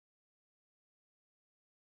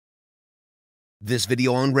This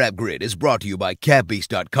video on Rap Grid is brought to you by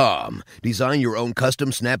capbeast.com. Design your own custom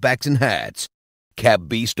snapbacks and hats.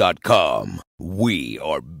 capbeast.com. We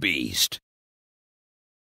are beast.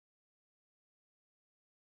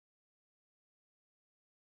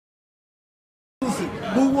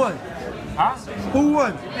 Who won? Huh? Who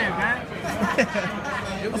won? Yeah, man.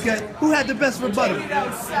 Okay, who had the best rebuttal? You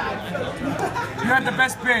had the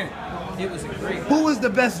best beard. Who was the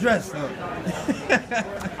best dressed?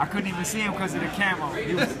 I couldn't even see him because of the camo. Do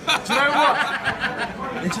you know what?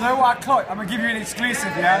 Do you know what I clocked? I'm going to give you an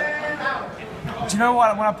exclusive, yeah? Do you know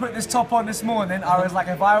what? When I put this top on this morning, I was like,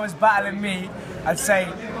 if I was battling me, I'd say,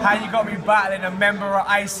 how you got me battling a member of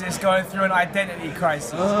ISIS going through an identity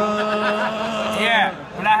crisis? Yeah,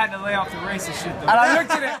 but I had to lay off the racist shit though. And I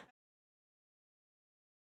looked at it.